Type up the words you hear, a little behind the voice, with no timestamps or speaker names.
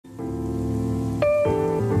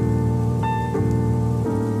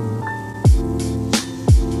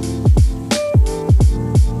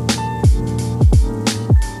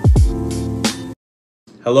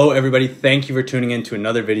Hello everybody, thank you for tuning in to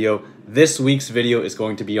another video. This week's video is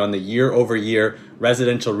going to be on the year-over-year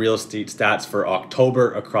residential real estate stats for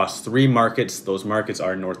October across 3 markets. Those markets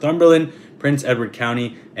are Northumberland, Prince Edward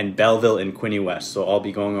County, and Belleville and Quinte West. So I'll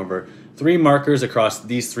be going over 3 markers across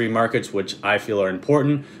these 3 markets which I feel are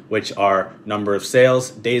important, which are number of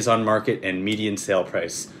sales, days on market, and median sale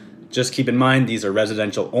price. Just keep in mind, these are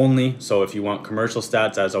residential only, so if you want commercial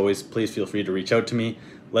stats, as always, please feel free to reach out to me.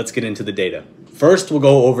 Let's get into the data. First, we'll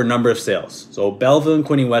go over number of sales. So Belleville and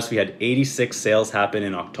Quinte West, we had 86 sales happen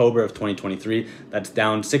in October of 2023. That's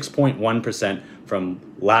down 6.1% from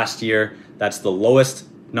last year. That's the lowest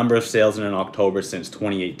number of sales in an October since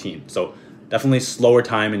 2018. So definitely slower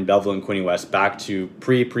time in Belleville and Quinte West, back to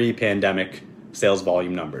pre-pandemic sales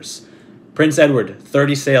volume numbers. Prince Edward,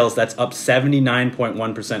 30 sales, that's up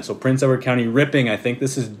 79.1%. So Prince Edward County ripping. I think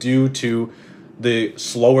this is due to the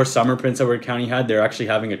slower summer Prince Edward County had. They're actually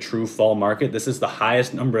having a true fall market. This is the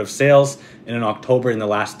highest number of sales in an October in the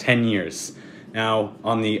last 10 years. Now,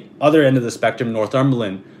 on the other end of the spectrum,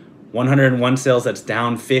 Northumberland, 101 sales, that's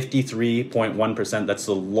down 53.1%. That's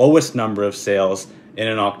the lowest number of sales in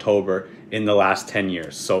an October in the last 10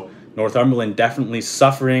 years. So Northumberland definitely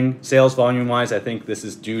suffering sales volume-wise. I think this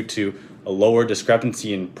is due to a lower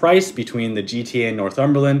discrepancy in price between the GTA and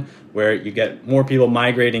Northumberland, where you get more people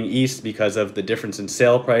migrating east because of the difference in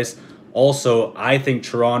sale price. Also, I think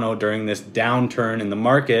Toronto, during this downturn in the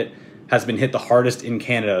market, has been hit the hardest in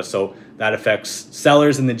Canada, so that affects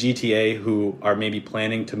sellers in the GTA who are maybe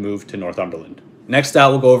planning to move to Northumberland. Next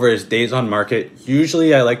stat we'll go over is days on market.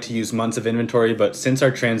 Usually I like to use months of inventory, but since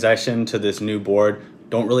our transition to this new board,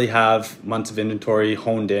 don't really have months of inventory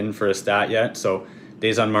honed in for a stat yet, so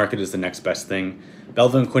days on market is the next best thing.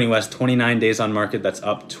 Belleville and Quinte West, 29 days on market. That's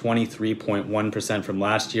up 23.1% from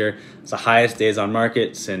last year. It's the highest days on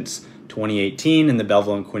market since 2018 in the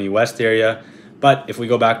Belleville and Quinte West area. But if we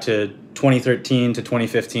go back to 2013 to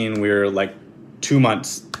 2015, we were like 2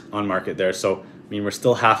 months on market there. So, I mean, we're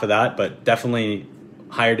still half of that, but definitely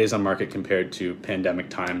higher days on market compared to pandemic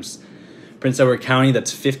times. Prince Edward County,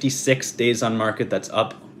 that's 56 days on market. That's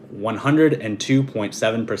up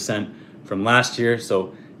 102.7% from last year.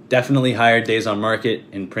 So definitely higher days on market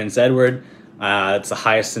in Prince Edward. It's the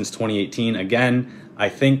highest since 2018. Again, I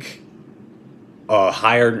think a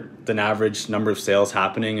higher than average number of sales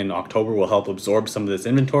happening in October will help absorb some of this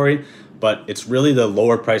inventory, but it's really the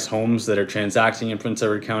lower price homes that are transacting in Prince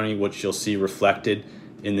Edward County, which you'll see reflected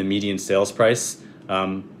in the median sales price.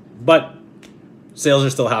 But sales are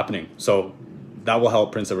still happening, so that will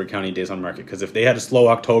help Prince Edward County days on market, because if they had a slow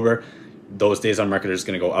October, those days on market are just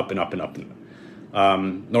going to go up and up and up.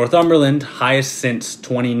 Northumberland, highest since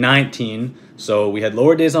 2019. So we had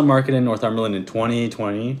lower days on market in Northumberland in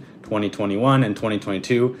 2020, 2021, and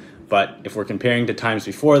 2022. But if we're comparing to times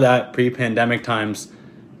before that, pre-pandemic times,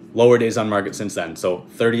 lower days on market since then. So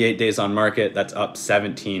 38 days on market, that's up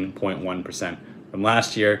 17.1% from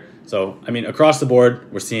last year. So, I mean, across the board,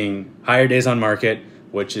 we're seeing higher days on market,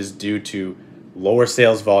 which is due to lower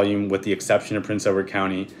sales volume with the exception of Prince Edward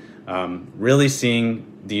County. Really seeing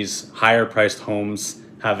these higher priced homes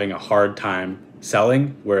having a hard time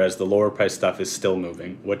selling, whereas the lower priced stuff is still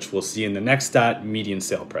moving, which we'll see in the next stat, median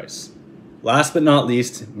sale price. Last but not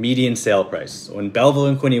least, median sale price. So in Belleville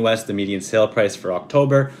and Quinte West, the median sale price for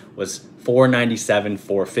October was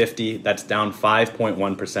 $497,450. That's down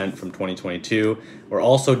 5.1% from 2022. We're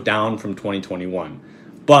also down from 2021,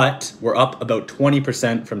 but we're up about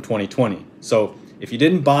 20% from 2020. So if you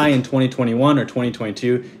didn't buy in 2021 or 2022,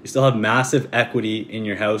 you still have massive equity in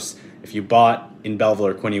your house if you bought in Belleville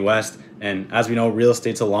or Quinte West. And as we know, real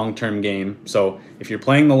estate's a long-term game. So if you're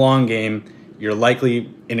playing the long game, you're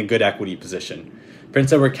likely in a good equity position.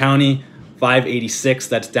 Prince Edward County, 586,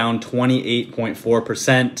 that's down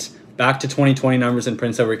 28.4%. Back to 2020 numbers in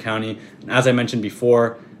Prince Edward County. And as I mentioned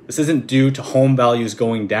before, this isn't due to home values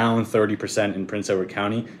going down 30% in Prince Edward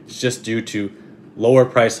County. It's just due to lower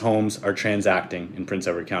priced homes are transacting in Prince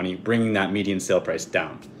Edward County, bringing that median sale price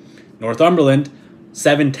down. Northumberland,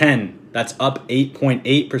 710, that's up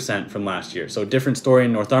 8.8% from last year. So different story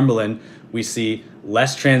in Northumberland. We see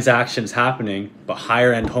less transactions happening, but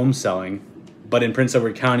higher end home selling. But in Prince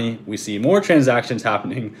Edward County, we see more transactions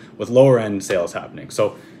happening with lower end sales happening.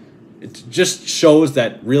 So it just shows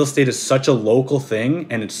that real estate is such a local thing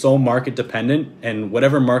and it's so market dependent, and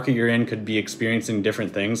whatever market you're in could be experiencing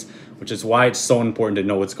different things, which is why it's so important to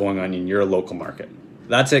know what's going on in your local market.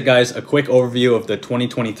 That's it, guys. A quick overview of the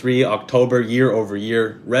 2023 October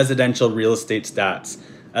year-over-year residential real estate stats.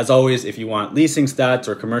 As always, if you want leasing stats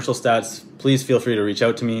or commercial stats, please feel free to reach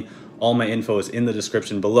out to me. All my info is in the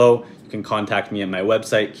description below. You can contact me at my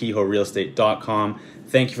website, kehoerealestate.com.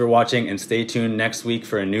 Thank you for watching and stay tuned next week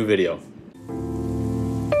for a new video.